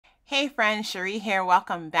Hey friends, Cherie here.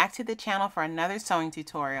 Welcome back to the channel for another sewing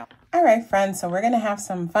tutorial. All right friends, so we're going to have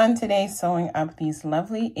some fun today sewing up these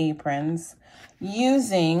lovely aprons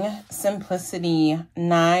using Simplicity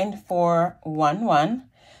 9411.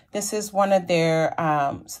 This is one of their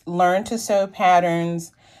Learn to Sew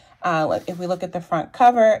patterns. If we look at the front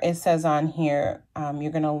cover, it says on here,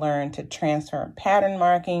 you're going to learn to transfer pattern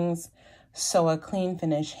markings, sew a clean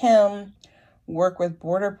finish hem, work with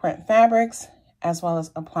border print fabrics, as well as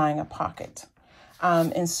applying a pocket.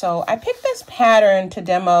 And so I picked this pattern to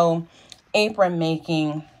demo apron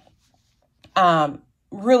making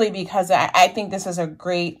really because I think this is a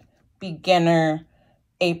great beginner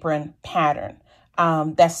apron pattern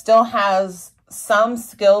that still has some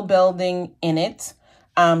skill building in it.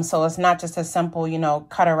 So it's not just a simple,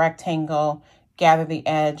 cut a rectangle, gather the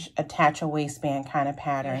edge, attach a waistband kind of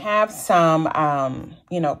pattern. You have some,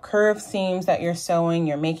 curved seams that you're sewing,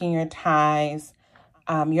 you're making your ties,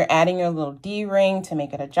 you're adding your little D-ring to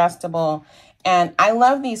make it adjustable. And I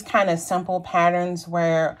love these kind of simple patterns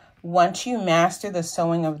where once you master the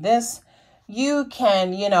sewing of this, you can,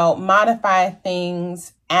 modify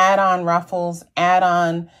things, add on ruffles, add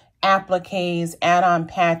on appliques, add on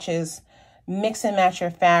patches, mix and match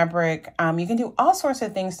your fabric. You can do all sorts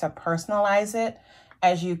of things to personalize it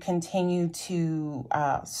as you continue to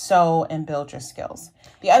sew and build your skills.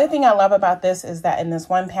 The other thing I love about this is that in this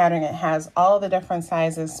one pattern, it has all the different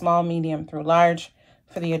sizes, small, medium through large,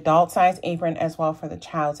 for the adult size apron as well for the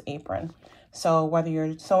child's apron. So whether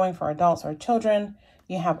you're sewing for adults or children,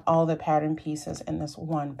 you have all the pattern pieces in this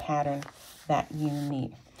one pattern that you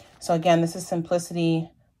need. So again, this is Simplicity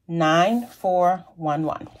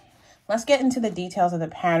 9411. Let's get into the details of the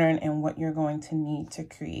pattern and what you're going to need to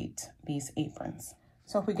create these aprons.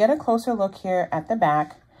 So if we get a closer look here at the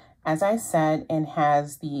back, as I said, it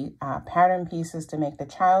has the pattern pieces to make the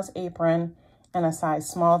child's apron in a size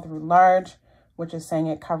small through large, which is saying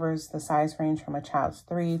it covers the size range from a child's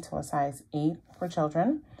 3 to a size 8 for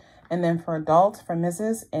children. And then for adults, for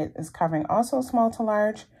Mrs., it is covering also small to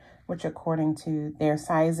large, which according to their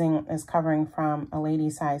sizing is covering from a lady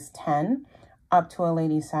size 10 up to a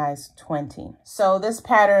lady size 20. So this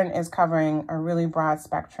pattern is covering a really broad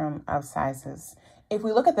spectrum of sizes. If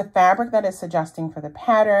we look at the fabric that it's suggesting for the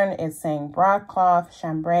pattern, it's saying broadcloth,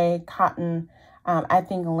 chambray, cotton. I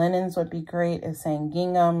think linens would be great. It's saying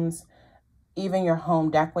ginghams. Even your home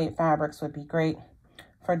deck weight fabrics would be great.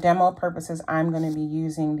 For demo purposes, I'm going to be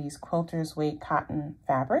using these quilter's weight cotton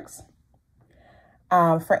fabrics.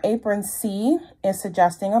 For apron C, it's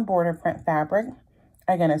suggesting a border print fabric.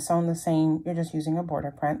 Again, it's sewn the same. You're just using a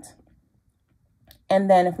border print. And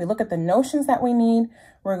then if we look at the notions that we need,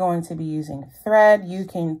 we're going to be using thread. You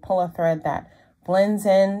can pull a thread that blends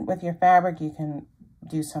in with your fabric. You can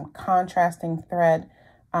do some contrasting thread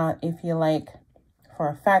if you like for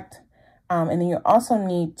effect. And then you also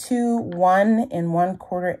need 2 1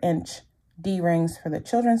 1/4 inch D-rings for the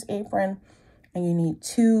children's apron. And you need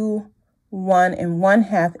 2 1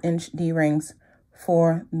 1/2 inch D-rings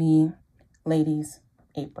for the ladies'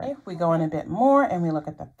 apron. If we go in a bit more and we look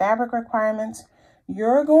at the fabric requirements,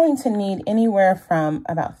 you're going to need anywhere from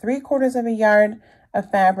about 3/4 yard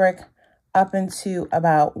of fabric up into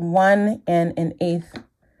about 1 1/8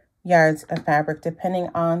 yards of fabric, depending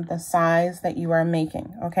on the size that you are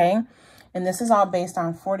making, okay? And this is all based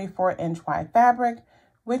on 44-inch wide fabric,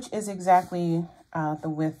 which is exactly the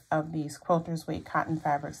width of these quilter's weight cotton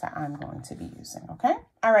fabrics that I'm going to be using, okay?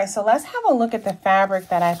 All right, so let's have a look at the fabric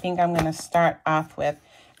that I think I'm gonna start off with.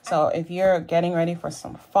 So if you're getting ready for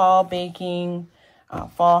some fall baking,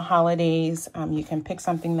 fall holidays, you can pick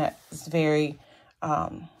something that is very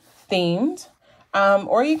themed,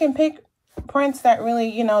 or you can pick prints that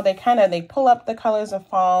really, they pull up the colors of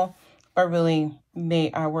fall, but really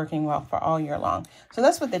they are working well for all year long. So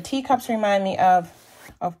that's what the teacups remind me of.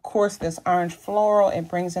 Of course, this orange floral, it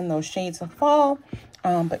brings in those shades of fall,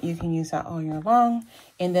 but you can use that all year long.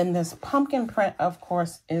 And then this pumpkin print, of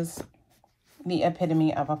course, is the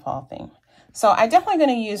epitome of a fall theme. So I'm definitely going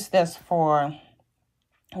to use this for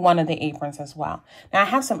one of the aprons as well. Now I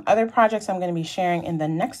have some other projects I'm going to be sharing in the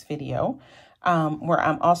next video where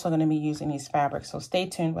I'm also going to be using these fabrics. So stay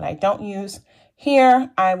tuned. What I don't use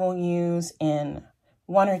here, I will use in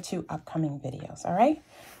 1 or 2 upcoming videos. All right.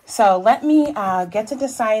 So let me get to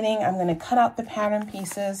deciding. I'm going to cut out the pattern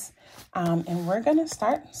pieces and we're going to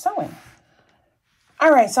start sewing.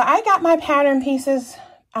 All right. So I got my pattern pieces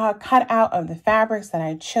cut out of the fabrics that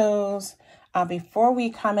I chose. Before we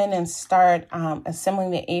come in and start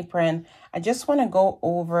assembling the apron, I just want to go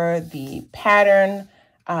over the pattern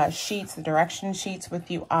sheets, the direction sheets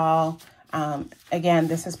with you all. Again,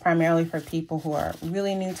 this is primarily for people who are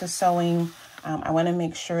really new to sewing I want to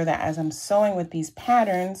make sure that as I'm sewing with these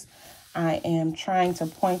patterns, I am trying to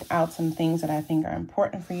point out some things that I think are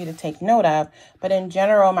important for you to take note of. But in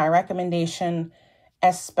general, my recommendation,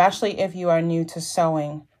 especially if you are new to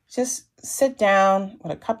sewing, just sit down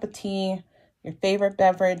with a cup of tea, your favorite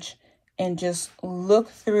beverage, and just look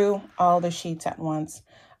through all the sheets at once,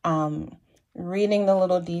 reading the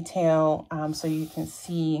little detail so you can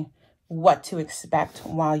see what to expect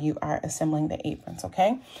while you are assembling the aprons,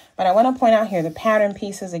 okay? But I want to point out here the pattern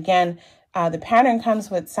pieces. Again, the pattern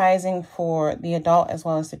comes with sizing for the adult as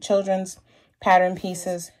well as the children's pattern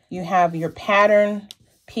pieces. You have your pattern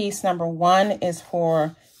piece. Number 1 is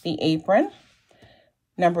for the apron.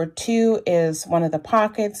 Number 2 is one of the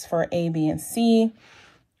pockets for A, B, and C.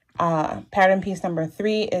 Pattern piece number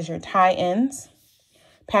 3 is your tie ends.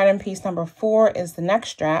 Pattern piece number 4 is the neck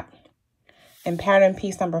strap. And pattern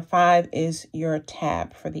piece number 5 is your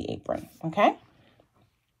tab for the apron, okay?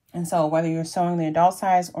 And so whether you're sewing the adult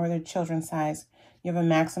size or the children's size, you have a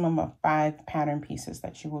maximum of 5 pattern pieces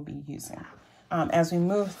that you will be using. As we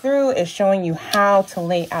move through, it's showing you how to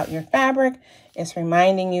lay out your fabric. It's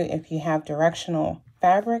reminding you, if you have directional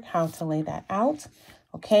fabric, how to lay that out.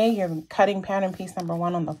 Okay, you're cutting pattern piece number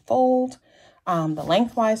 1 on the fold, the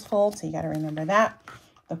lengthwise fold, so you got to remember that.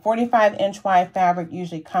 The 45-inch wide fabric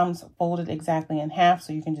usually comes folded exactly in half,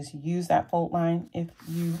 so you can just use that fold line if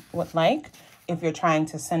you would like. If you're trying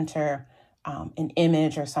to center an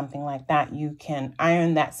image or something like that, you can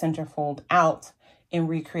iron that center fold out and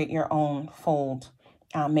recreate your own fold,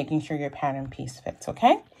 making sure your pattern piece fits,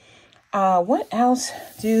 okay? What else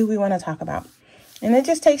do we want to talk about? And it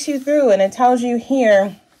just takes you through, and it tells you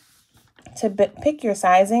here to pick your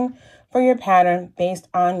sizing for your pattern based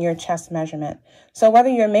on your chest measurement. So whether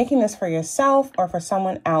you're making this for yourself or for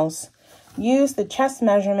someone else, use the chest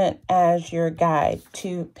measurement as your guide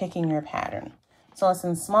to picking your pattern. So it's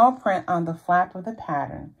in small print on the flap of the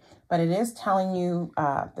pattern, but it is telling you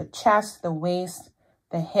the chest, the waist,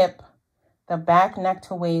 the hip, the back neck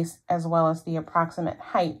to waist, as well as the approximate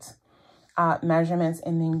height measurements.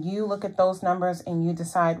 And then you look at those numbers and you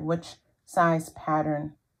decide which size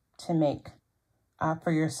pattern to make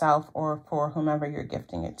for yourself or for whomever you're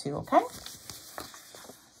gifting it to, okay?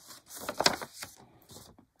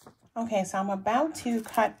 Okay, so I'm about to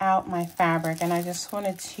cut out my fabric, and I just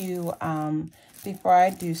wanted to, before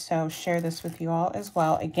I do so, share this with you all as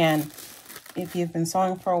well. Again, if you've been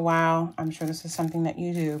sewing for a while, I'm sure this is something that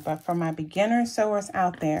you do, but for my beginner sewers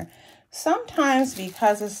out there, sometimes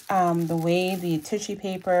because it's the way the tissue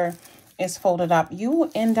paper is folded up, you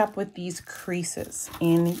will end up with these creases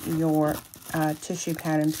in your tissue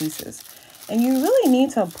pattern pieces. And you really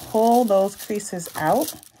need to pull those creases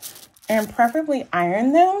out and preferably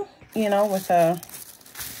iron them, you know, with a,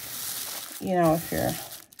 you know, if you're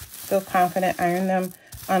feel confident, iron them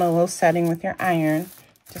on a low setting with your iron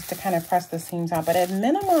just to kind of press the seams out. But at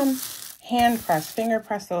minimum, hand press, finger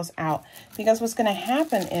press those out, because what's going to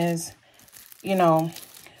happen is, you know,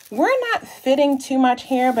 we're not fitting too much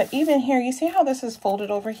here, but even here, you see how this is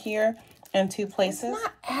folded over here in 2 places? It's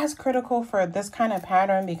not as critical for this kind of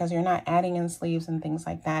pattern because you're not adding in sleeves and things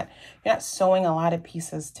like that. You're not sewing a lot of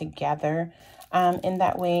pieces together in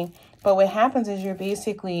that way. But what happens is you're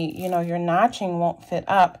basically, you know, your notching won't fit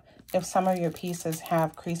up if some of your pieces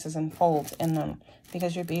have creases and folds in them,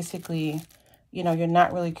 because you're basically, you know, you're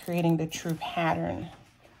not really creating the true pattern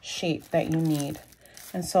shape that you need.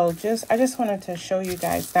 And so I just wanted to show you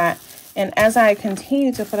guys that. And as I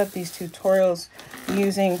continue to put up these tutorials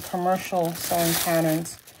using commercial sewing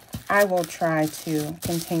patterns, I will try to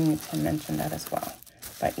continue to mention that as well.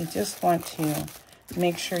 But you just want to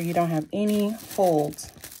make sure you don't have any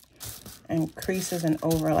folds and creases and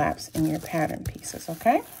overlaps in your pattern pieces,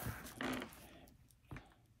 okay?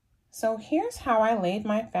 So here's how I laid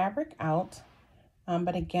my fabric out.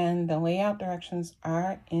 But again, the layout directions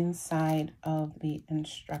are inside of the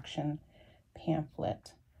instruction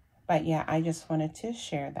pamphlet. But yeah, I just wanted to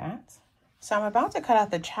share that. So I'm about to cut out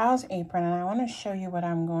the child's apron, and I want to show you what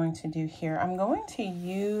I'm going to do here. I'm going to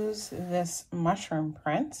use this mushroom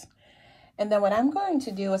print. And then what I'm going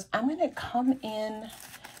to do is I'm going to come in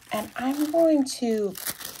and I'm going to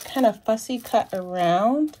kind of fussy cut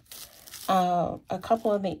around a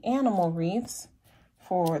couple of the animal wreaths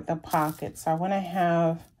for the pocket. So I want to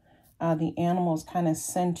have the animals kind of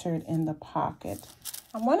centered in the pocket.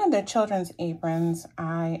 On one of the children's aprons,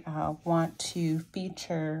 I want to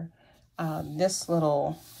feature this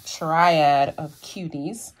little triad of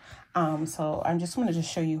cuties. So I just wanted to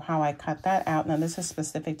show you how I cut that out. Now this is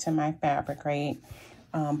specific to my fabric, right?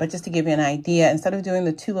 But just to give you an idea, instead of doing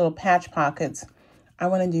the 2 little patch pockets, I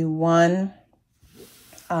want to do one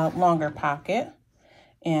longer pocket.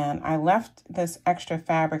 And I left this extra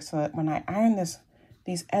fabric so that when I iron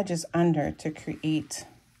these edges under to create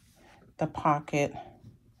the pocket,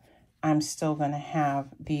 I'm still going to have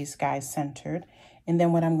these guys centered. And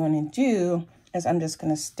then what I'm going to do is I'm just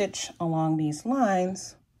going to stitch along these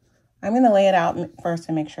lines. I'm going to lay it out first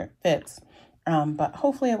to make sure it fits. But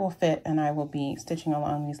hopefully it will fit, and I will be stitching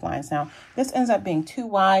along these lines. Now, this ends up being too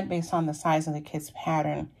wide based on the size of the kid's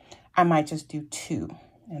pattern. I might just do 2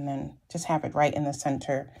 and then just have it right in the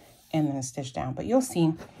center and then stitch down. But you'll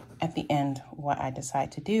see at the end what I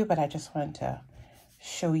decide to do. But I just wanted to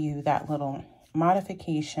show you that little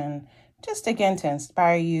modification, just again to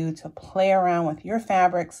inspire you to play around with your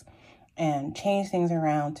fabrics and change things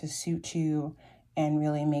around to suit you and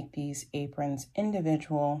really make these aprons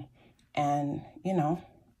individual and, you know,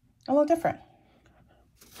 a little different.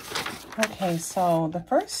 Okay, so the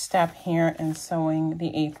first step here in sewing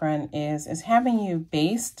the apron is having you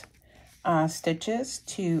baste stitches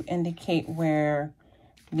to indicate where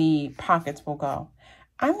the pockets will go.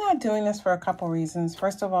 I'm not doing this for a couple reasons.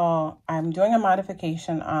 First of all, I'm doing a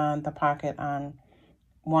modification on the pocket on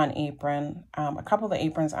one apron. A couple of the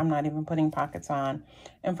aprons I'm not even putting pockets on.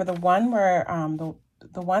 And for the one where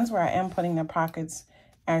the ones where I am putting the pockets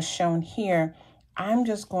as shown here, I'm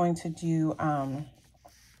just going to do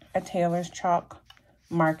a tailor's chalk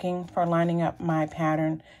marking for lining up my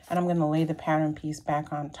pattern, and I'm going to lay the pattern piece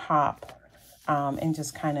back on top and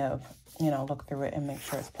just kind of, you know, look through it and make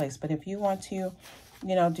sure it's placed. But if you want to,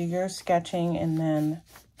 you know, do your sketching and then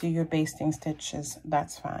do your basting stitches,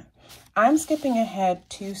 that's fine. I'm skipping ahead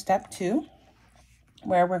to step 2,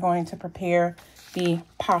 where we're going to prepare the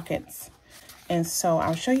pockets. And so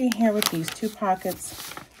I'll show you here with these 2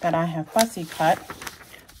 pockets that I have fussy cut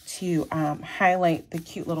to highlight the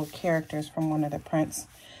cute little characters from one of the prints.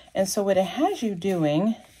 And so what it has you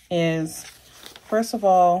doing is, first of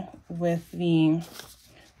all, with the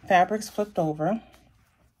fabrics flipped over,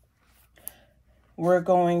 we're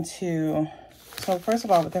going to, so first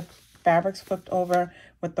of all, with the fabrics flipped over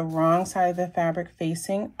with the wrong side of the fabric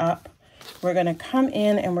facing up, we're going to come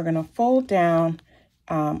in and we're going to fold down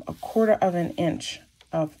 1/4 of an inch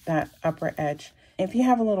of that upper edge. If you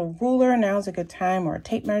have a little ruler, now's a good time, or a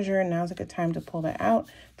tape measure, now's a good time to pull that out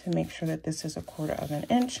to make sure that this is 1/4 of an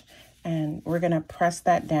inch. And we're going to press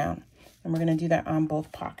that down, and we're going to do that on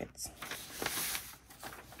both pockets.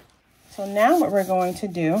 So now what we're going to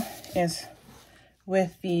do is,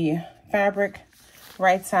 with the fabric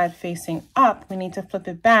right side facing up, we need to flip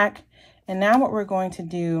it back. And now what we're going to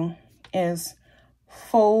do is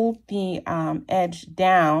fold the edge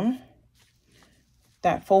down,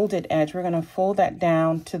 that folded edge. We're going to fold that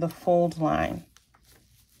down to the fold line,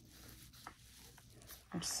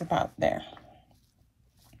 just about there.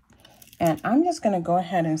 And I'm just going to go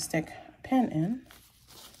ahead and stick a pin in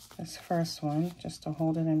this first one just to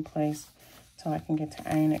hold it in place till I can get to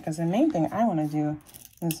iron it. Because the main thing I want to do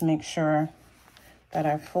is make sure that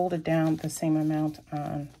I folded down the same amount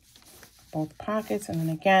on both pockets. And then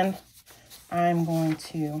again, I'm going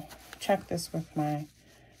to check this with my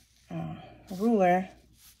ruler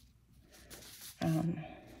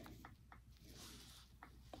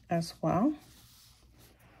as well.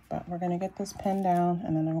 But we're going to get this pinned down,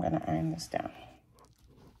 and then I'm going to iron this down.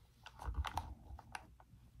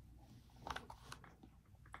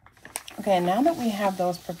 Okay, now that we have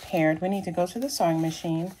those prepared, we need to go to the sewing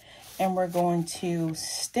machine, and we're going to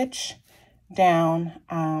stitch down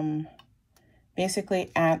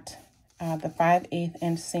basically at the 5/8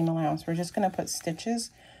 inch seam allowance. We're just going to put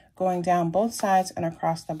stitches going down both sides and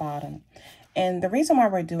across the bottom. And the reason why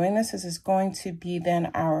we're doing this is it's going to be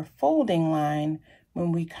then our folding line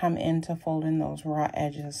when we come in to fold in those raw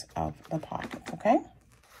edges of the pockets, okay?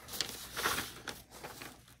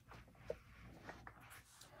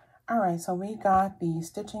 All right, so we got the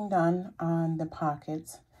stitching done on the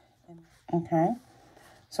pockets, okay?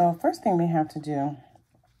 So first thing we have to do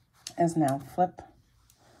is now flip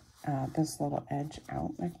this little edge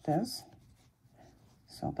out like this.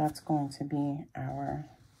 So that's going to be our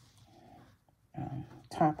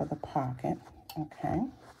top of the pocket, okay?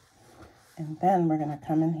 And then we're going to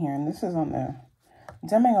come in here, and this is on the,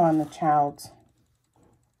 depending on the child's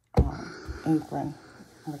apron,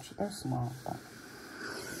 which they're small, but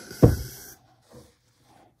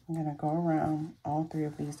I'm going to go around all 3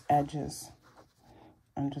 of these edges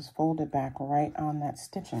and just fold it back right on that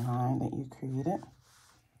stitching line that you created.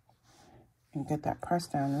 And get that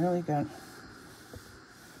pressed down really good.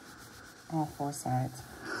 All 4 sides,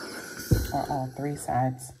 or all 3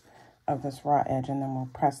 sides of this raw edge, and then we'll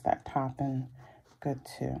press that top in good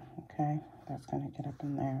too, okay? That's going to get up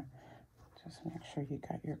in there. Just make sure you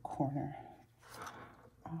got your corner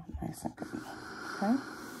all nice and good. Okay.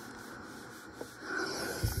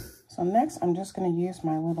 So next, I'm just going to use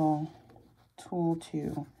my little tool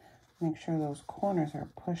to make sure those corners are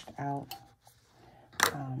pushed out.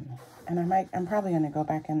 And I'm probably going to go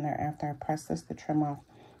back in there after I press this to trim off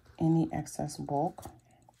any excess bulk.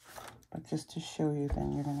 But just to show you,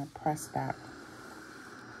 then you're going to press that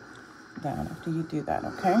down after you do that,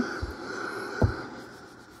 okay?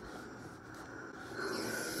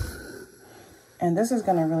 And this is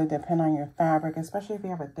going to really depend on your fabric, especially if you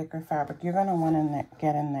have a thicker fabric. You're going to want to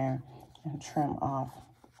get in there and trim off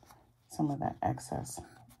some of that excess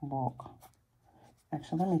bulk.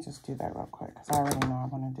 Actually, let me just do that real quick because I already know I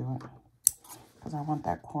want to do it. Because I want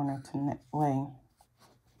that corner to lay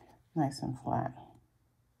nice and flat.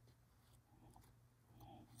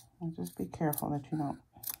 And just be careful that you don't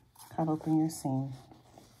cut open your seam.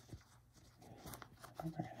 We're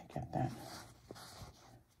going to get that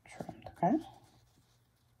trimmed, okay?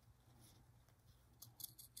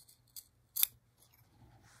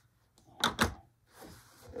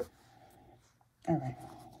 All right,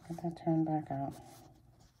 get that turned back out.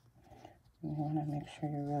 You want to make sure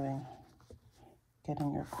you're really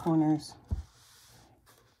getting your corners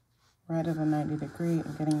right at a 90 degree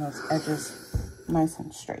and getting those edges nice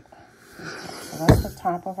and straight. Okay, so that's the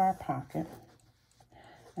top of our pocket.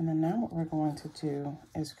 And then now what we're going to do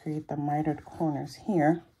is create the mitered corners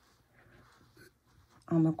here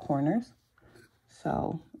on the corners.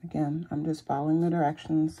 So again, I'm just following the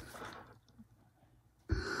directions.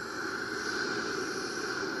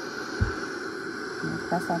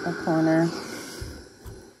 Press out the corner.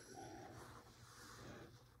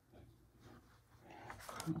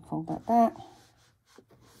 And fold that back.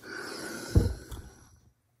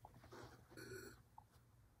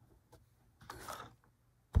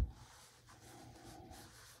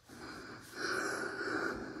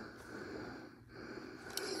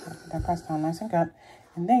 That pressed down nice and good.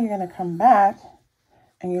 And then you're going to come back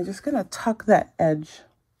and you're just going to tuck that edge,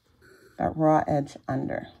 that raw edge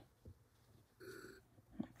under.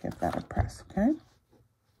 Give that a press, okay?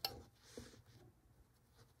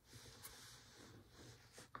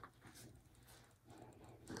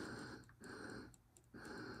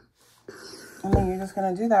 And then you're just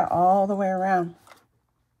going to do that all the way around.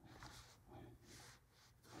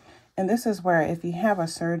 And this is where if you have a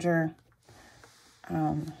serger,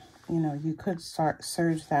 you know, you could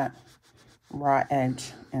serge that raw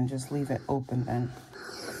edge and just leave it open then,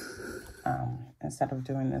 instead of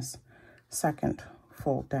doing this second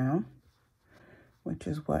fold down, which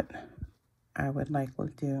is what I would likely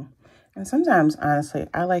do. And sometimes, honestly,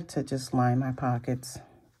 I like to just line my pockets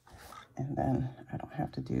and then I don't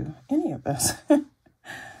have to do any of this.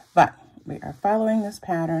 But we are following this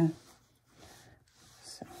pattern.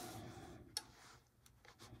 So,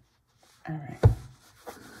 all right.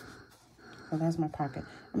 So that's my pocket.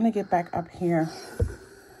 I'm going to get back up here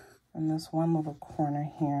in this one little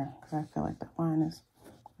corner here because I feel like the line is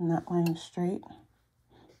not lying straight.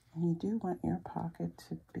 And you do want your pocket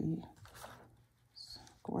to be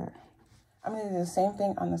square. I'm going to do the same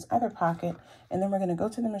thing on this other pocket, and then we're going to go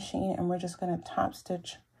to the machine and we're just going to top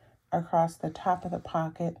stitch across the top of the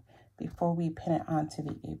pocket before we pin it onto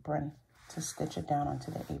the apron to stitch it down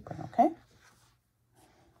onto the apron, okay?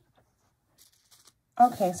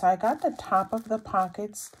 Okay, so I got the top of the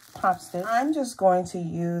pockets top stitch. I'm just going to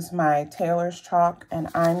use my tailor's chalk and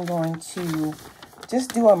I'm going to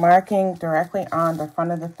just do a marking directly on the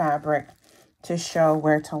front of the fabric to show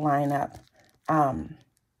where to line up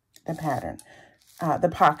the pattern, the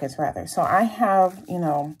pockets rather. So I have, you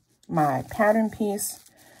know, my pattern piece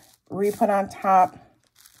re-put on top,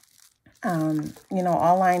 you know,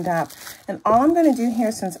 all lined up. And all I'm going to do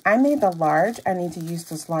here, since I made the large, I need to use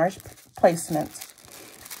this large placement.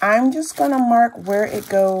 I'm just going to mark where it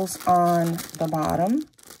goes on the bottom.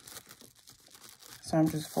 So I'm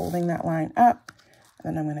just folding that line up.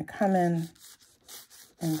 Then I'm going to come in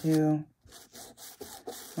and do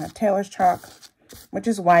my tailor's chalk, which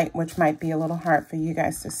is white, which might be a little hard for you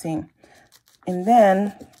guys to see. And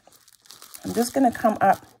then I'm just going to come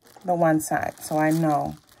up the one side so I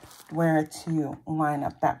know where to line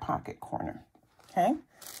up that pocket corner. Okay,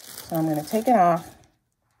 so I'm going to take it off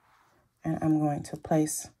and I'm going to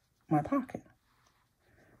place my pocket.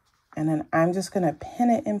 And then I'm just going to pin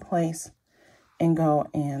it in place and go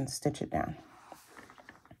and stitch it down.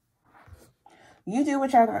 You do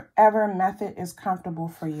whichever method is comfortable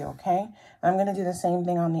for you, okay? I'm going to do the same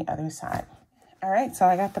thing on the other side. All right, so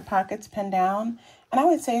I got the pockets pinned down. And I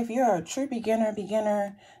would say if you're a true beginner,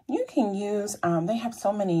 you can use, they have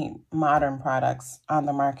so many modern products on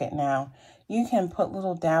the market now. You can put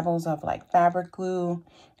little dabbles of like fabric glue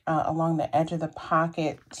along the edge of the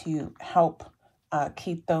pocket to help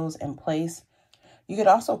keep those in place. You could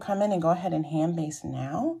also come in and go ahead and hand baste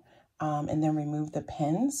now, and then remove the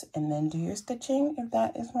pins and then do your stitching if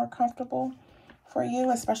that is more comfortable for you,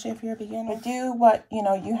 especially if you're a beginner. But do what, you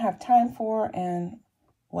know, you have time for and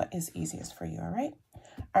what is easiest for you, all right?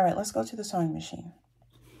 All right, let's go to the sewing machine.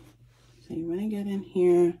 So you want to get in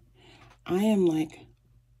here. I am like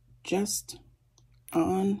just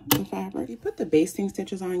on the fabric. If you put the basting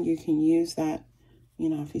stitches on, you can use that, you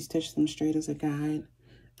know, if you stitch them straight as a guide.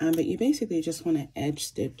 But you basically just want to edge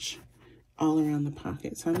stitch all around the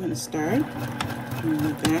pocket. So I'm going to start. I'm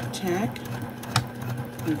going to back tack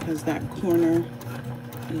because that corner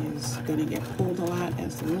is going to get pulled a lot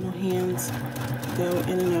as the little hands go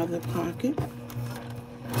in and out of the pocket.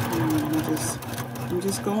 And I'm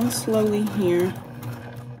just going slowly here.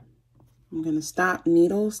 I'm going to stop,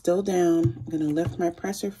 needle still down. I'm going to lift my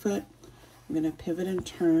presser foot. I'm going to pivot and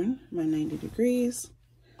turn my 90 degrees.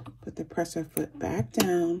 Put the presser foot back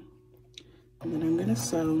down. And then I'm going to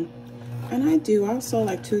sew. And I'll sew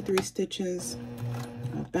like 2-3 stitches.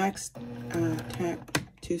 I'll back tack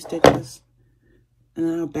 2 stitches. And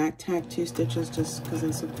then I'll back tack 2 stitches just because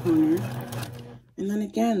it's a corner. And then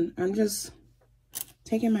again, I'm just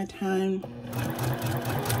taking my time,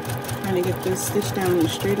 trying to get this stitch down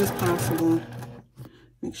as straight as possible.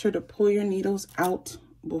 Make sure to pull your needles out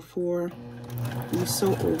before you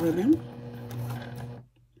sew over them.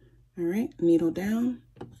 All right, needle down.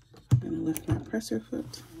 I'm gonna lift my presser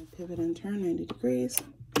foot, pivot and turn 90 degrees.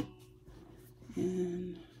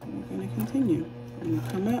 And we're gonna continue. I'm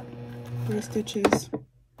gonna come up 3 stitches,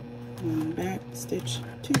 and then back stitch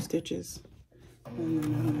 2 stitches. And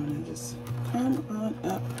then I'm gonna just come on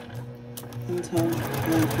up until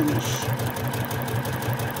I finish.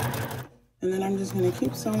 And then I'm just gonna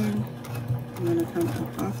keep sewing. I'm gonna come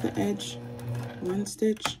up off the edge, 1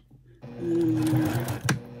 stitch, and then I'm gonna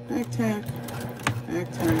back tack,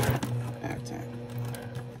 back tack, back tack.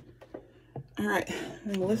 All right,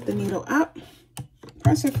 I'm gonna lift the needle up,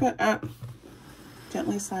 press your foot up,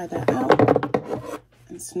 gently slide that out,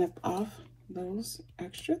 and snip off those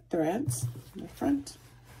extra threads in the front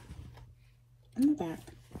and the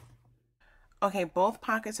back. Okay, both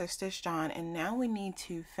pockets are stitched on, and now we need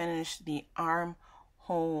to finish the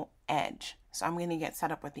armhole edge. So I'm gonna get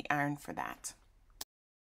set up with the iron for that.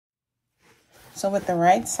 So with the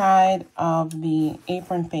right side of the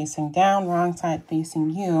apron facing down, wrong side facing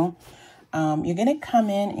you, you're gonna come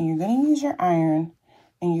in and you're gonna use your iron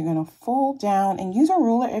and you're gonna fold down, and use a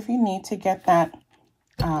ruler if you need to get that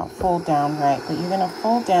fold down right, but you're gonna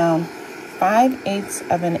fold down 5/8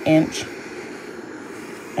 of an inch,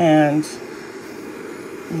 and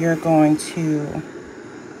you're going to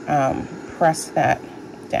press that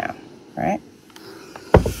down, right?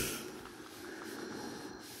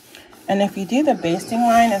 And if you do the basting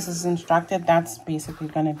line as is instructed, that's basically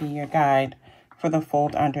going to be your guide for the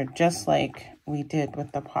fold under, just like we did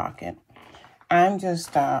with the pocket. I'm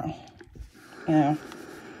just, you know,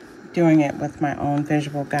 doing it with my own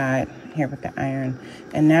visual guide here with the iron.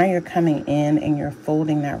 And now you're coming in and you're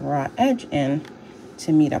folding that raw edge in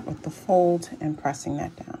to meet up with the fold and pressing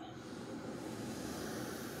that down.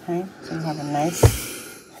 Okay, so you have a nice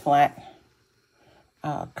flat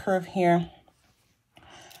curve here.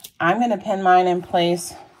 I'm going to pin mine in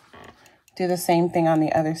place, do the same thing on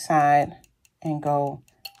the other side, and go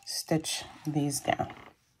stitch these down.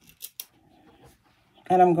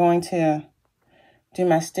 And I'm going to do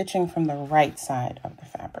my stitching from the right side of the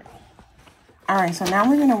fabric. All right, so now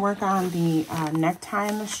we're going to work on the necktie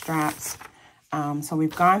and the straps. So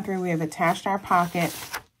we've gone through, we have attached our pocket.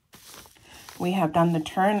 We have done the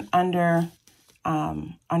turn under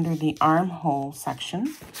the armhole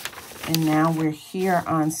section. And now we're here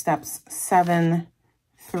on steps 7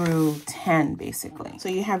 through 10, basically. So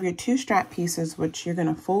you have your 2 strap pieces, which you're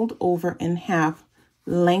going to fold over in half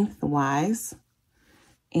lengthwise.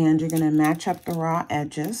 And you're going to match up the raw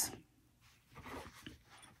edges.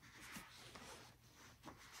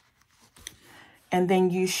 And then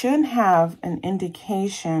you should have an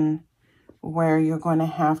indication where you're going to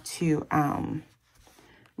have to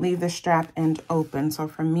leave the strap end open. So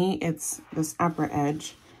for me, it's this upper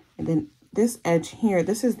edge. And then this edge here,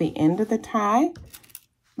 this is the end of the tie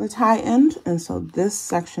end. And so this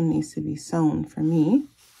section needs to be sewn for me.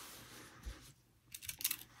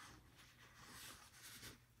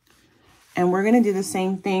 And we're going to do the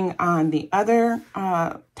same thing on the other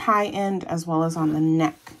tie end as well as on the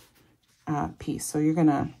neck piece. So you're going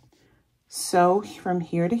to sew from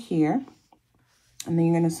here to here. And then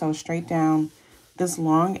you're going to sew straight down this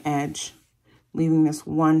long edge, leaving this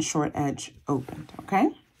one short edge opened,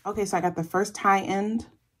 okay? Okay, so I got the first tie end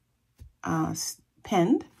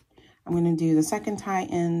pinned. I'm I'm going to do the second tie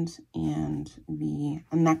end and the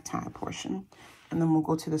necktie portion, and then we'll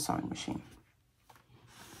go to the sewing machine.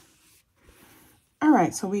 All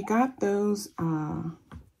right, so we got those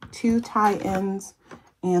 2 tie ends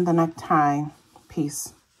and the necktie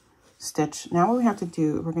piece stitch. Now what we have to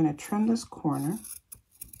do, we're going to trim this corner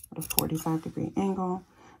at a 45-degree angle.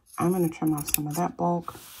 I'm going to trim off some of that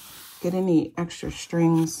bulk, get any extra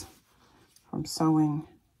strings from sewing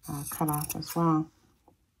cut off as well.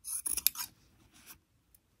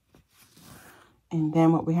 And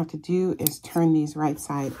then what we have to do is turn these right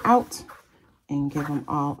side out and give them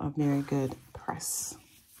all a very good press.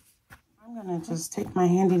 I'm going to just take my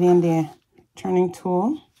handy dandy turning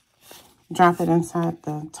tool, drop it inside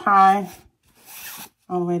the tie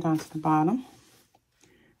all the way down to the bottom.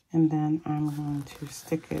 And then I'm going to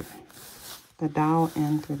stick it, the dowel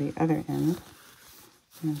end through the other end,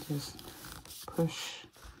 and just push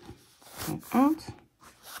it out.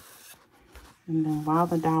 And then while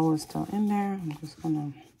the dowel is still in there, I'm just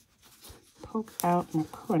going to poke out my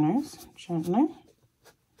corners gently.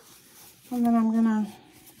 And then I'm going to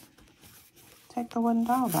take the wooden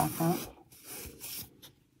dowel back out.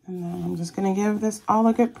 And then I'm just going to give this all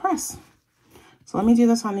a good press. So let me do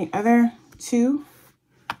this on the other 2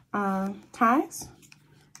 ties,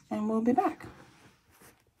 and we'll be back.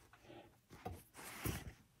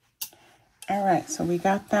 All right, so we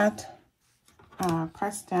got that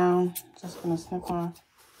pressed down. Just going to snip off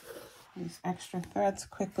these extra threads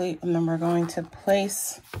quickly, and then we're going to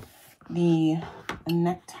place the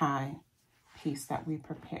necktie piece that we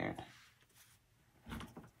prepared.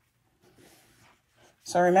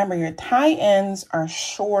 So remember, your tie ends are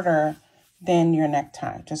shorter than your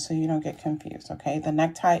necktie, just so you don't get confused, okay? The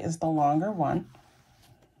necktie is the longer one.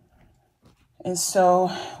 And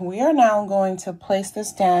so we are now going to place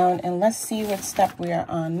this down, and let's see what step we are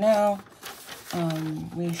on now.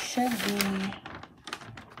 We should be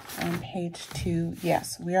on page 2.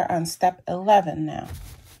 Yes, we are on step 11 now,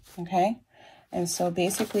 okay? And so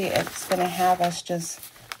basically it's gonna have us just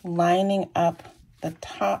lining up the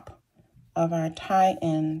top of our tie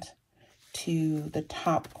end to the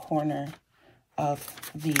top corner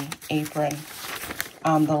of the apron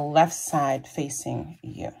on the left side facing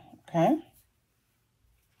you, okay?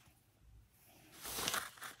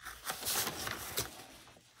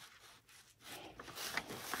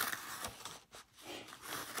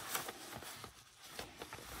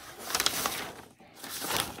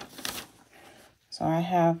 So I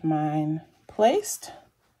have mine placed,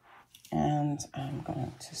 and I'm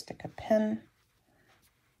going to stick a pin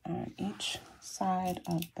on each side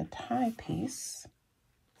of the tie piece.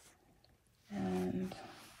 And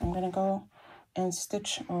I'm going to go and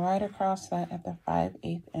stitch right across that at the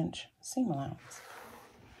 5/8 inch seam allowance.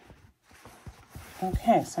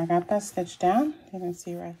 Okay, so I got that stitched down. You can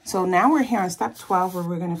see right. So now we're here on step 12, where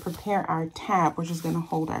we're going to prepare our tab, which is going to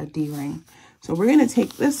hold our D-ring. So we're going to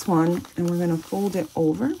take this one and we're going to fold it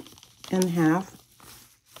over in half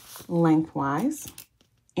lengthwise.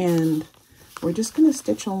 And we're just going to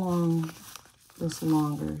stitch along this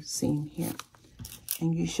longer seam here.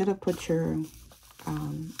 And you should have put your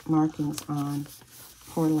markings on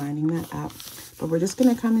for lining that up. But we're just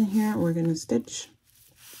going to come in here and we're going to stitch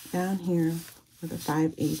down here with a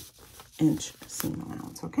 5/8 inch seam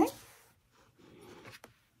allowance, okay?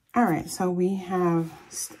 All right, so we have,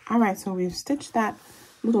 so we've stitched that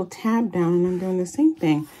little tab down, and I'm doing the same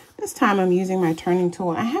thing. This time I'm using my turning tool.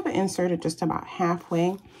 I have it inserted just about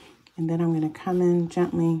halfway, and then I'm going to come in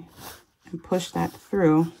gently and push that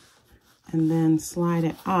through and then slide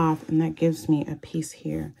it off, and that gives me a piece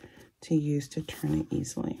here to use to turn it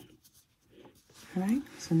easily. All right,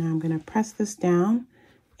 so now I'm going to press this down,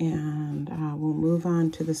 and we'll move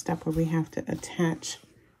on to the step where we have to attach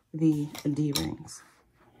the D-rings.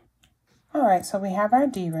 All right, so we have our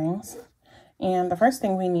D-rings, and the first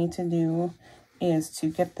thing we need to do is to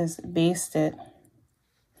get this basted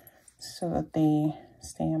so that they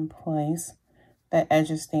stay in place, the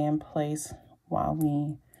edges stay in place while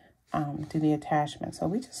we do the attachment. So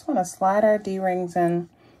we just want to slide our D-rings in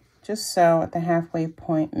just so at the halfway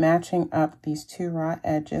point, matching up these 2 raw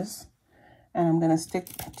edges. And I'm going to stick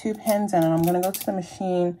 2 pins in, and I'm going to go to the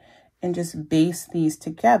machine and just baste these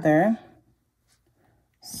together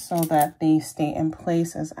so that they stay in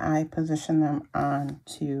place as I position them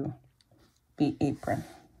onto the apron.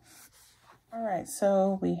 All right,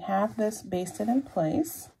 so we have this basted in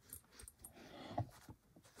place.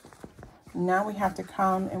 Now we have to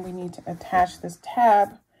come and we need to attach this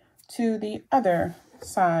tab to the other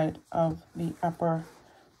side of the upper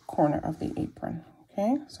corner of the apron.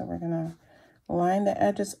 Okay, so we're gonna line the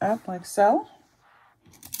edges up like so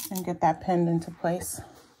and get that pinned into place.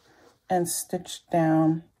 and stitch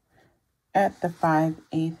down at the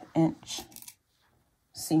 5/8 inch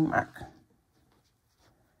seam mark.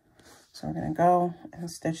 So we're going to go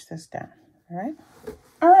and stitch this down. All right.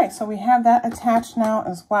 All right, so we have that attached now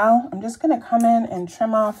as well. I'm just going to come in and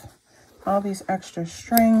trim off all these extra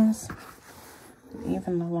strings,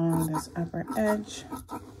 even along this upper edge.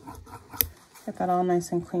 Get that all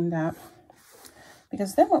nice and cleaned up.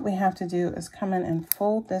 Because then what we have to do is come in and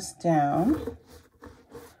fold this down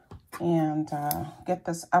and get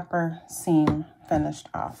this upper seam finished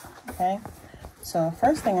off, okay? So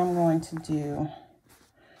first thing I'm going to do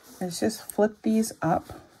is just flip these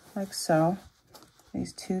up like so,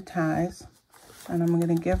 these two ties, and I'm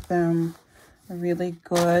going to give them a really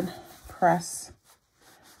good press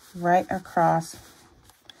right across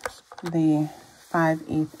the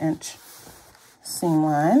 5/8 inch seam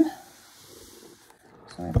line.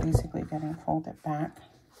 So we're basically getting folded back.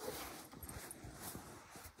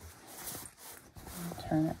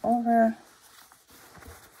 Turn it over.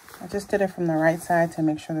 I just did it from the right side to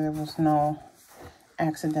make sure there was no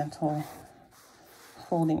accidental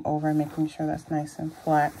folding over, making sure that's nice and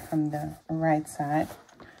flat from the right side.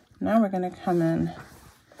 Now we're going to come in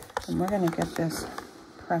and we're going to get this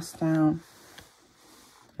pressed down.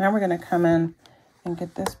 Now we're going to come in and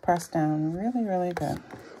get this pressed down really, really good.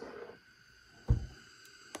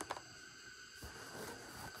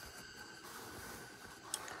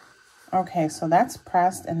 Okay, so that's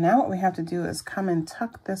pressed, and now what we have to do is come and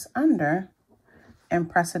tuck this under and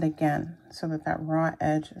press it again so that that raw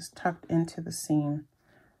edge is tucked into the seam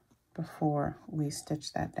before we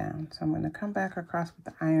stitch that down. So I'm going to come back across with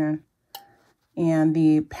the iron, and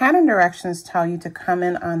the pattern directions tell you to come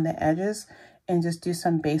in on the edges and just do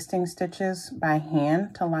some basting stitches by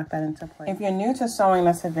hand to lock that into place. If you're new to sewing,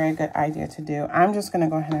 that's a very good idea to do. I'm just going to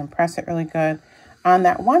go ahead and press it really good. On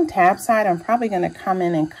that one tab side, I'm probably going to come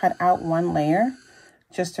in and cut out one layer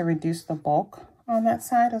just to reduce the bulk on that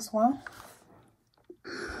side as well.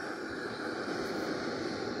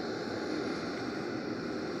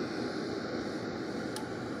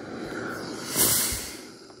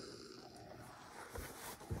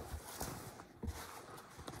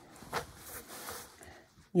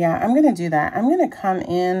 Yeah, I'm going to do that. I'm going to come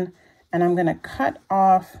in and I'm going to cut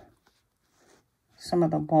off some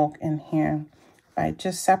of the bulk in here by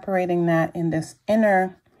just separating that in this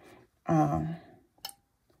inner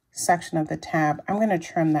section of the tab. I'm going to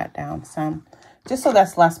trim that down some just so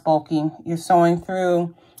that's less bulky. You're sewing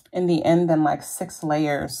through in the end then like 6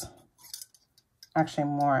 layers, actually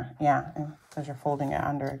more, yeah, because you're folding it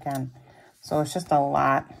under again. So it's just a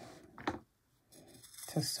lot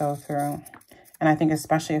to sew through. And I think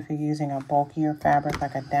especially if you're using a bulkier fabric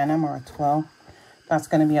like a denim or a twill, that's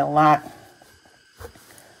going to be a lot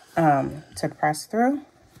to press through.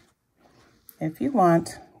 If you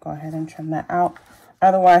want, go ahead and trim that out.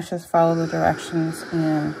 Otherwise, just follow the directions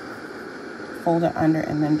and fold it under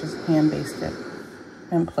and then just hand baste it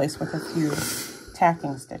in place with a few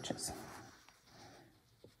tacking stitches.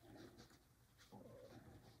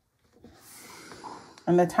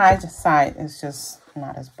 And the tie side is just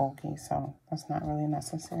not as bulky, so that's not really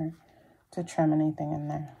necessary to trim anything in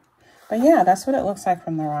there. But yeah, that's what it looks like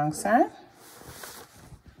from the wrong side.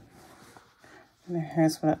 And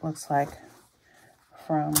here's what it looks like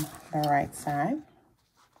from the right side.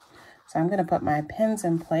 So I'm going to put my pins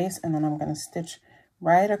in place and then I'm going to stitch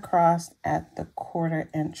right across at the 1/4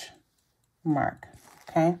 inch mark,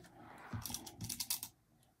 okay?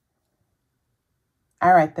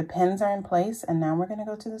 All right, the pins are in place and now we're going to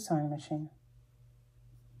go to the sewing machine.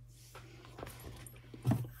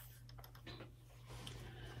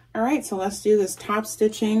 All right, so let's do this top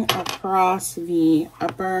stitching across the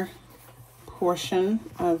upper portion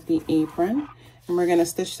of the apron. And we're going to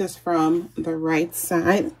stitch this from the right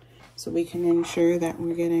side so we can ensure that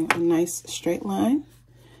we're getting a nice straight line.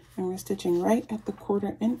 And we're stitching right at the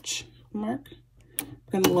 1/4 inch mark. I'm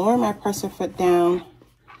going to lower my presser foot down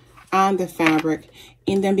on the fabric.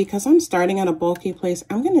 And then because I'm starting at a bulky place,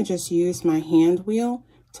 I'm going to just use my hand wheel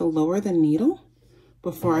to lower the needle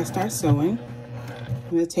before I start sewing.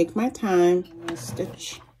 I'm going to take my time and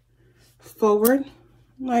stitch forward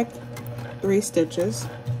like 3 stitches.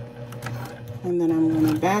 And then I'm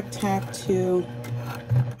going to back tack 2.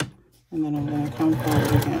 And then I'm going to come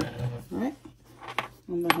forward again, right?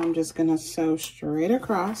 And then I'm just going to sew straight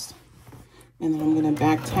across. And then I'm going to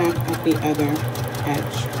back tack at the other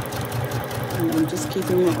edge. And I'm just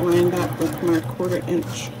keeping that lined up with my 1/4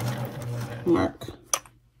 inch mark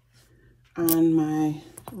on my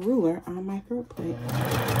ruler on my throat plate.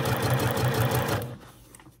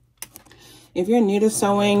 If you're new to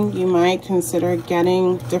sewing, you might consider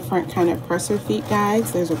getting different kind of presser feet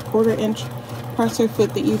guides. There's a 1/4 inch presser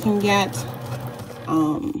fit that you can get.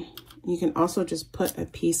 You can also just put a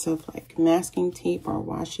piece of like masking tape or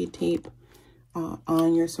washi tape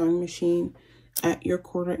on your sewing machine at your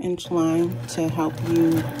 1/4 inch line to help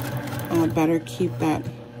you better keep that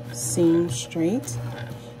seam straight.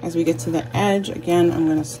 As we get to the edge, again, I'm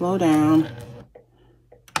going to slow down.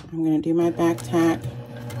 I'm going to do my back tack,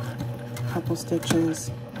 a couple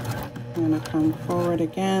stitches. I'm going to come forward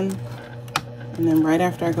again, and then right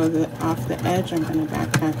after I go off the edge, I'm going to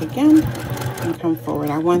back tack again and come forward.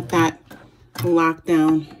 I want that locked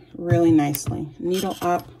down really nicely. Needle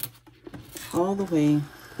up all the way,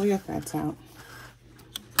 pull your threads out.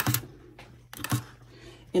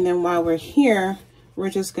 And then while we're here, we're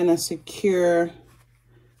just going to secure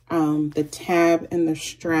the tab and the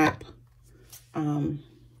strap,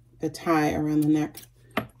 the tie around the neck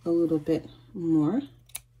a little bit more.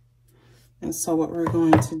 And so what we're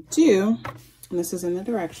going to do, and this is in the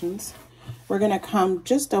directions, we're going to come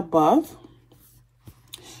just above.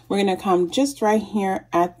 We're going to come just right here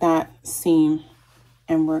at that seam,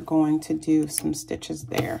 and we're going to do some stitches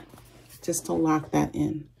there just to lock that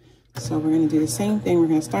in. So we're going to do the same thing. We're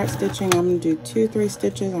going to start stitching. I'm going to do 2, 3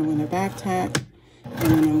 stitches. I'm going to back tack,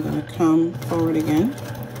 and then I'm going to come forward again.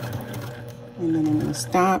 And then I'm going to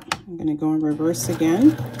stop. I'm going to go in reverse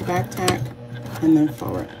again, back tack, and then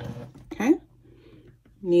forward. Okay?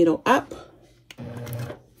 Needle up,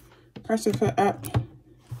 presser foot up,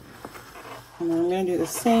 and then I'm going to do the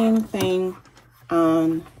same thing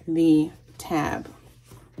on the tab.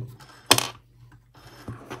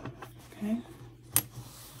 Okay?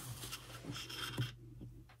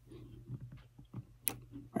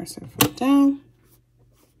 Presser foot down.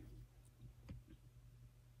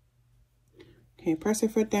 Okay, presser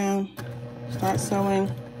foot down, start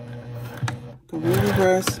sewing, go in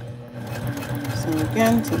reverse, sew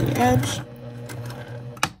again to the edge,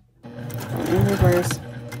 go in reverse.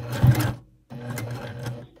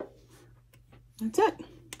 That's it.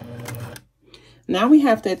 Now we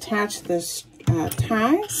have to attach the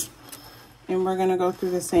ties, and we're going to go through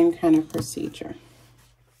the same kind of procedure.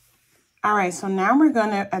 All right, so now we're going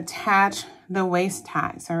to attach the waist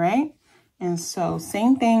ties, all right? And so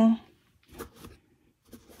same thing.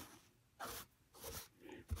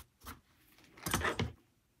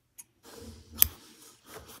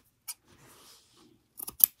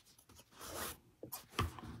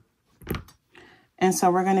 And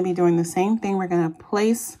so we're going to be doing the same thing. We're going to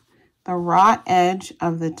place the raw edge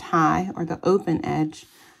of the tie, or the open edge,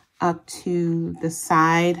 up to the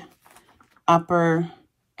side upper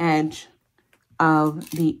edge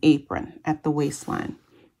of the apron at the waistline.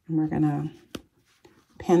 And we're going to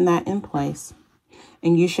pin that in place.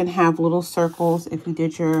 And you should have little circles if you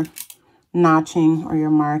did your notching or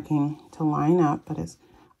your marking to line up, but it's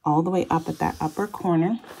all the way up at that upper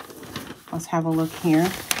corner. Let's have a look here.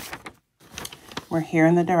 We're here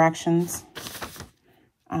in the directions.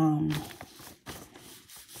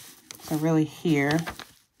 So really here,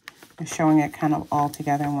 we're showing it kind of all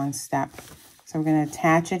together in one step. So we're going to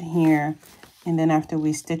attach it here, and then after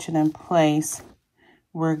we stitch it in place,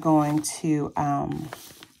 we're going to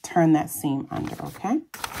turn that seam under, okay?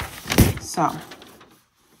 So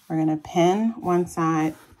we're going to pin one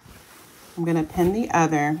side, I'm going to pin the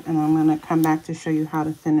other, and I'm going to come back to show you how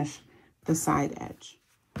to finish the side edge.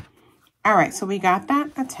 All right, so we got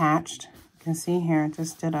that attached. You can see here, I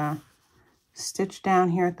just did a stitch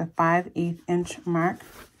down here at the 5/8 inch mark.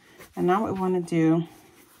 And now what we want to do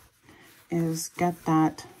is get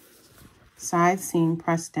that side seam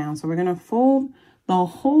pressed down. So we're going to fold the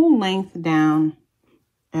whole length down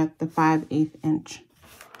at the 5/8 inch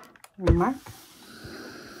mark.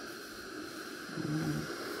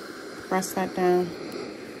 Press that down.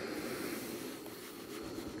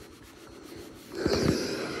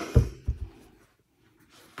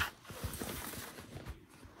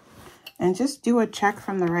 And just do a check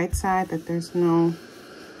from the right side that there's no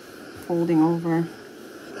folding over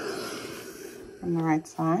from the right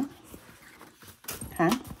side.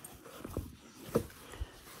 Okay.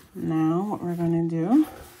 Now what we're going to do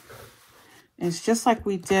is just like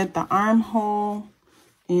we did the armhole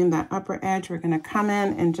and that upper edge, we're going to come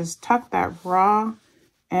in and just tuck that raw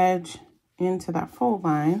edge into that fold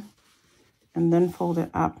line and then fold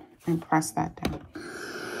it up and press that down.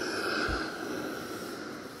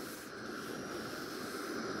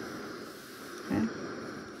 Okay.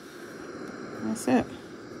 That's it.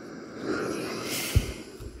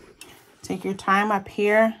 Take your time up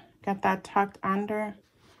here, get that tucked under.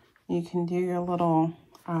 You can do your little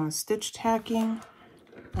stitch tacking.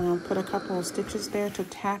 Put a couple of stitches there to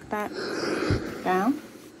tack that down.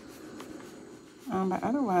 But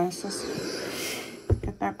otherwise, just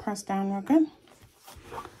get that pressed down real good.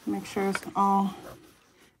 Make sure it's all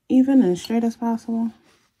even and straight as possible.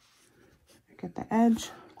 Get the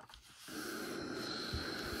edge.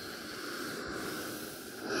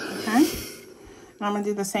 Okay. And I'm going to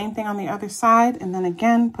do the same thing on the other side, and then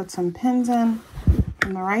again put some pins in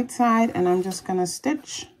on the right side, and I'm just going to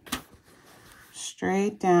stitch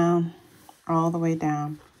straight down all the way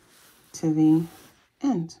down to the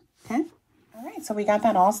end. Okay. All right, so we got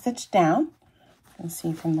that all stitched down. You can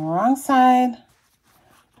see from the wrong side,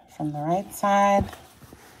 from the right side.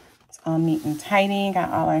 It's all neat and tidy.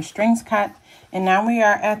 Got all our strings cut. And now we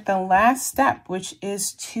are at the last step, which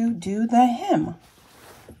is to do the hem.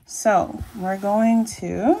 So we're going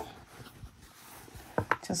to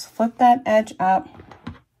just flip that edge up.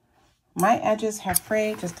 My edges have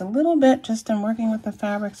frayed just a little bit just in working with the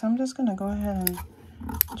fabric, so I'm just going to go ahead and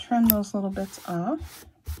trim those little bits off.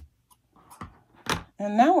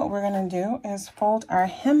 And now what we're going to do is fold our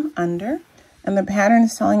hem under, and the pattern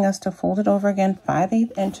is telling us to fold it over again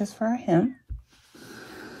 5/8 inches for our hem.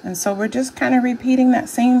 And so we're just kind of repeating that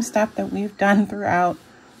same step that we've done throughout,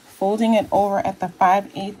 folding it over at the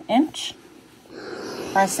 5/8 inch,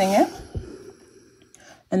 pressing it,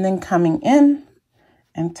 and then coming in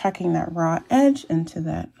and tucking that raw edge into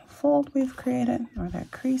that fold we've created, or that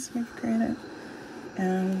crease we've created,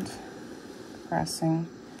 and pressing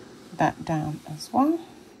that down as well.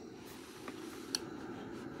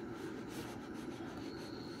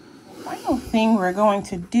 The final thing we're going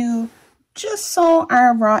to do, just so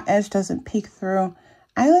our raw edge doesn't peek through,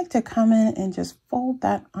 I like to come in and just fold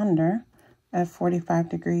that under at 45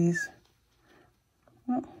 degrees.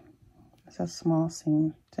 Well, it's a small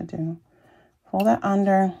seam to do. Fold that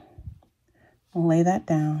under, lay that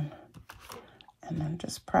down, and then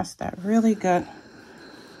just press that really good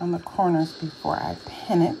on the corners before I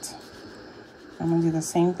pin it. I'm going to do the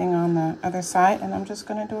same thing on the other side, and I'm just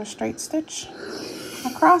going to do a straight stitch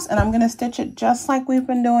across, and I'm going to stitch it just like we've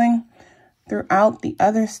been doing throughout the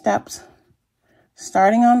other steps,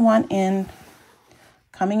 starting on one end,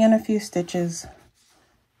 coming in a few stitches,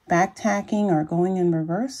 back tacking or going in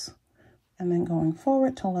reverse, and then going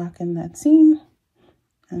forward to lock in that seam,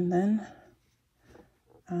 and then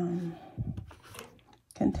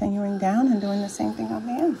continuing down and doing the same thing on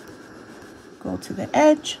the end. Go to the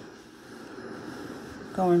edge,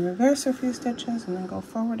 go in reverse a few stitches, and then go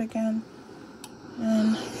forward again,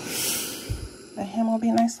 and the hem will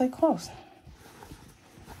be nicely closed.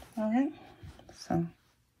 All right, so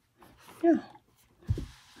yeah.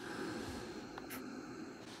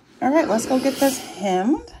 All right, let's go get this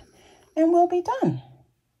hemmed and we'll be done.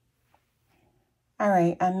 All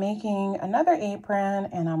right, I'm making another apron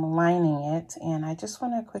and I'm lining it, and I just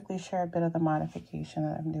want to quickly share a bit of the modification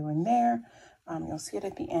that I'm doing there. You'll see it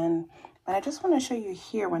at the end, but I just want to show you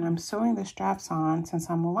here when I'm sewing the straps on, since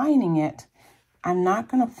I'm lining it, I'm not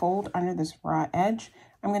going to fold under this raw edge.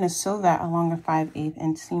 I'm going to sew that along a 5/8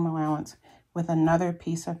 inch seam allowance with another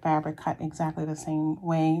piece of fabric cut exactly the same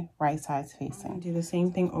way, right sides facing. Do the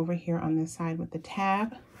same thing over here on this side with the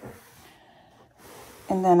tab.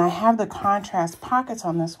 And then I have the contrast pockets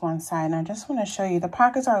on this one side, and I just want to show you the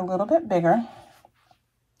pockets are a little bit bigger.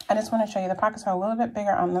 I just want to show you the pockets are a little bit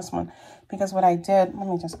bigger on this one because what I did, let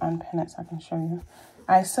me just unpin it so I can show you.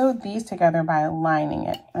 I sewed these together by lining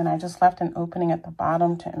it, and I just left an opening at the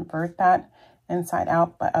bottom to invert that inside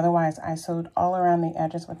out, but otherwise I sewed all around the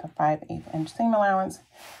edges with a 5/8 inch seam allowance,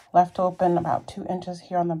 left open about 2 inches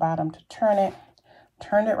here on the bottom to turn it,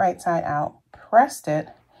 turned it right side out, pressed it,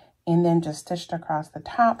 and then just stitched across the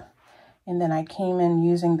top. And then I came in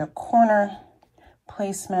using the corner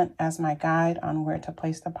placement as my guide on where to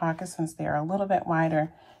place the pockets, since they are a little bit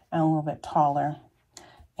wider and a little bit taller,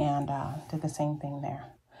 and did the same thing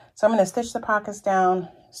there. So I'm going to stitch the pockets down,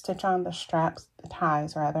 stitch on the straps, the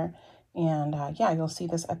ties rather, and yeah, you'll see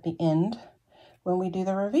this at the end when we do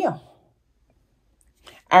the reveal.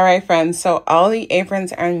 All right, friends, so all the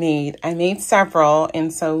aprons are made. I made several,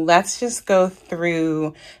 and so let's just go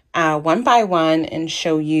through one by one and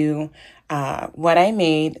show you what I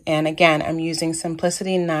made. And again, I'm using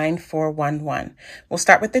Simplicity 9411. We'll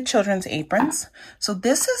start with the children's aprons. So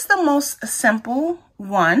this is the most simple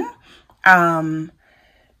one.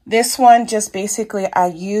 This one just basically, I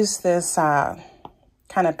use this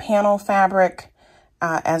kind of panel fabric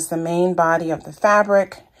as the main body of the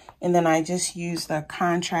fabric. And then I just use the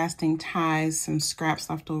contrasting ties, some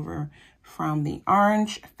scraps left over from the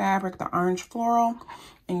orange fabric, the orange floral.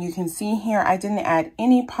 And you can see here, I didn't add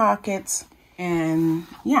any pockets, and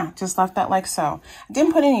yeah, just left that like so. I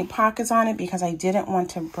didn't put any pockets on it because I didn't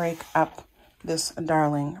want to break up this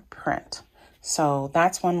darling print. So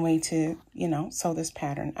that's one way to, you know, sew this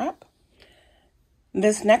pattern up.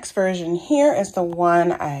 This next version here is the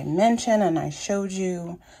one I mentioned and I showed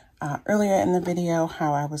you earlier in the video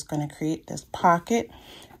how I was going to create this pocket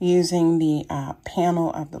using the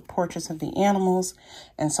panel of the portraits of the animals.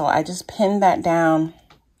 And so I just pinned that down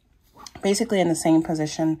basically in the same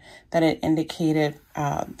position that it indicated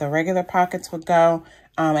the regular pockets would go.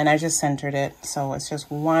 And I just centered it. So it's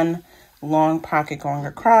just one long pocket going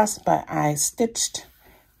across, but I stitched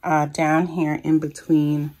down here in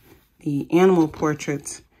between the animal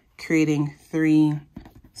portraits, creating 3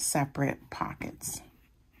 separate pockets.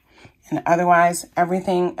 And otherwise,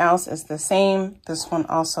 everything else is the same. This one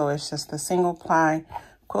also is just the single ply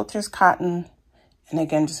quilter's cotton. And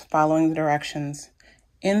again, just following the directions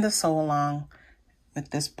in the sew along, with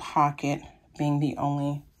this pocket being the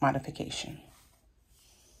only modification.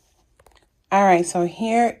 All right, so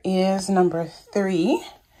here is number 3.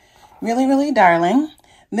 Really, really darling.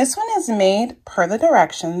 This one is made per the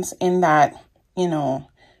directions in that, you know,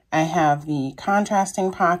 I have the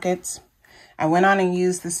contrasting pockets. I went on and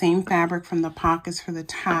used the same fabric from the pockets for the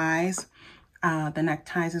ties, the neck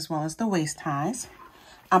ties, as well as the waist ties.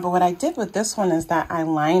 But what I did with this one is that I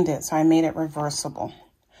lined it, so I made it reversible.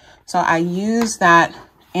 So I used that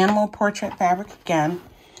animal portrait fabric again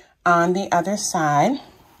on the other side.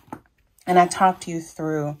 And I talked you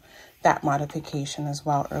through that modification as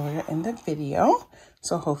well earlier in the video.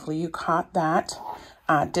 So hopefully you caught that.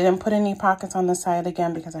 Didn't put any pockets on the side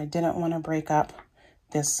again because I didn't want to break up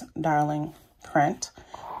this darling print.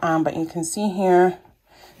 But you can see here,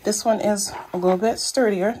 this one is a little bit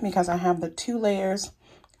sturdier because I have the 2 layers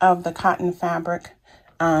of the cotton fabric.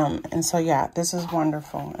 And so, yeah, this is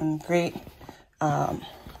wonderful and great.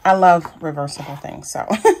 I love reversible things, so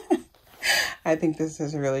I think this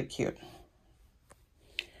is really cute.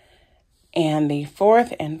 And the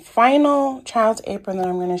 4th and final child's apron that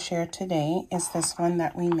I'm going to share today is this one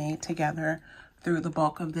that we made together through the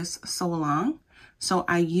bulk of this sew along. So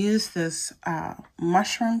I used this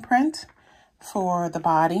mushroom print for the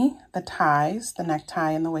body, the ties, the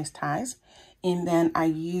necktie and the waist ties. And then I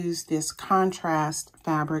used this contrast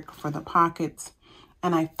fabric for the pockets,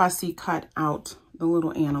 and I fussy cut out the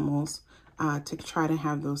little animals to try to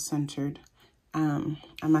have those centered. I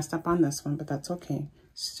messed up on this one, but that's okay.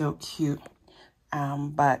 So cute.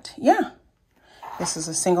 But yeah, this is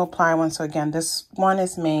a single ply one. So again, this one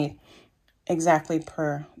is made exactly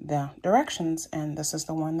per the directions, and this is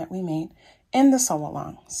the one that we made in the sew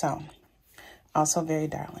along. So also very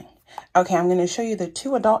darling. Okay, I'm going to show you the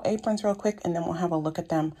 2 adult aprons real quick, and then we'll have a look at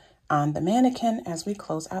them on the mannequin as we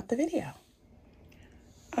close out the video.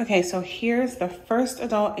 Okay, so here's the first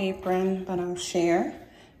adult apron that I'll share.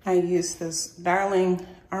 I used this darling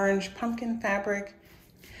orange pumpkin fabric.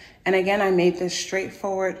 And again, I made this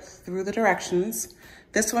straightforward through the directions.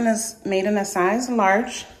 This one is made in a size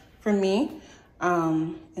large for me,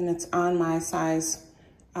 and it's on my size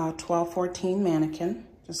 12-14 mannequin,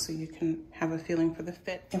 just so you can have a feeling for the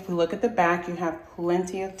fit. If we look at the back, you have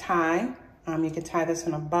plenty of tie. You can tie this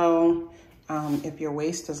in a bow. If your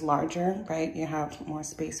waist is larger, right, you have more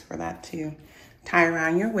space for that to tie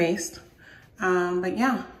around your waist. But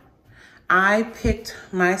yeah, I picked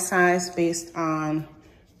my size based on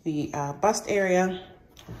the bust area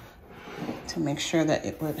to make sure that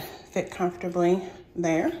it would fit comfortably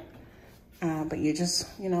there. But you just,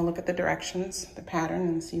 you know, look at the directions, the pattern,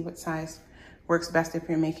 and see what size works best if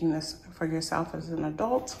you're making this for yourself as an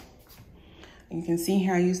adult. You can see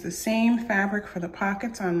here I use the same fabric for the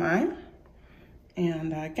pockets on mine.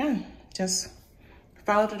 And again, just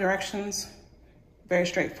follow the directions, very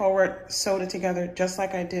straightforward, sewed it together just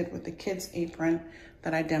like I did with the kids' apron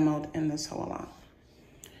that I demoed in the sew along.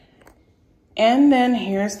 And then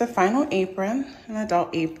here's the final apron, an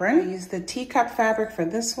adult apron. I used the teacup fabric for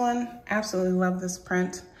this one. Absolutely love this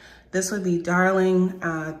print. This would be darling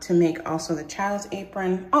to make also the child's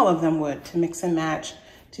apron. All of them would, to mix and match,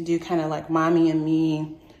 to do kind of like mommy and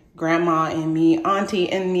me, grandma and me, auntie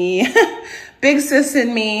and me, big sis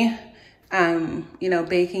and me, you know,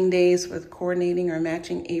 baking days with coordinating or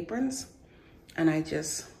matching aprons. And I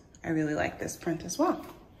really like this print as well.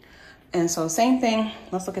 And so same thing,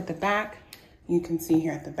 let's look at the back. You can see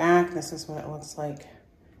here at the back, this is what it looks like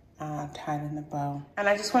tied in the bow. And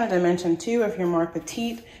I just wanted to mention too, if you're more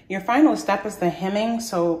petite, your final step is the hemming.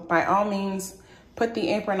 So by all means, put the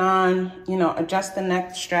apron on, you know, adjust the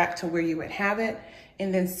neck strap to where you would have it,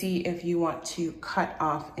 and then see if you want to cut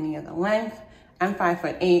off any of the length. I'm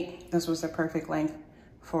 5'8". This was the perfect length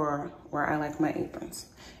for where I like my aprons.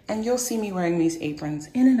 And you'll see me wearing these aprons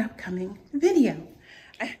in an upcoming video.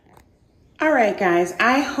 All right, guys,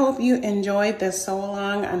 I hope you enjoyed this sew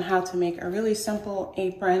along on how to make a really simple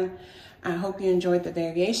apron. I hope you enjoyed the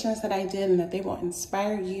variations that I did and that they will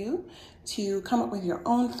inspire you to come up with your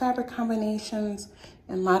own fabric combinations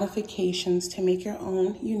and modifications to make your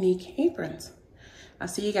own unique aprons. I'll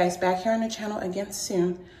see you guys back here on the channel again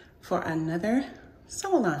soon for another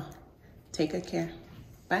sew along. Take good care.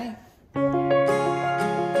 Bye.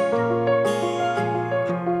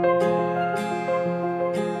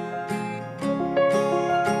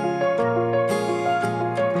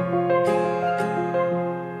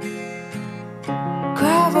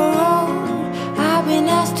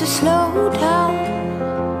 To slow down.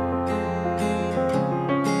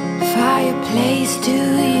 Fireplace, do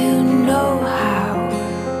you know how?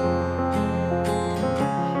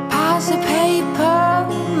 Piles of paper,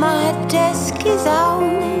 my desk is out.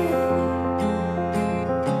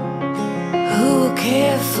 Who will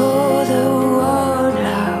care for the world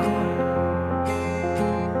now?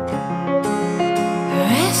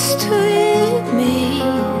 Rest with me,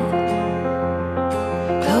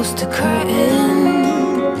 close to curtains.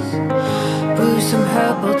 Brew some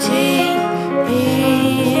herbal tea.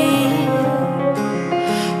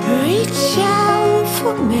 Reach out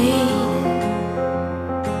for me.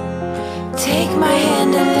 Take my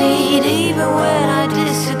hand and lead even when I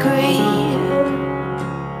disagree.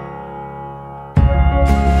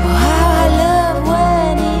 Oh, how I love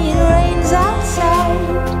when it rains outside.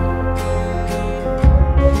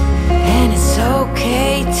 And it's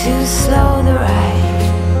okay to slow the ride.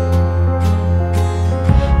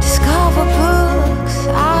 Books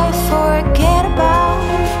I forget about,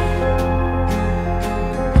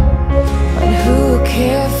 but who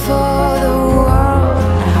care for the world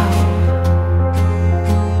now?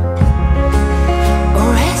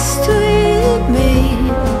 Rest with me,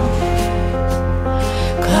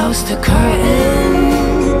 close to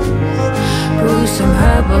curtains, brew some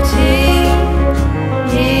herbal tea.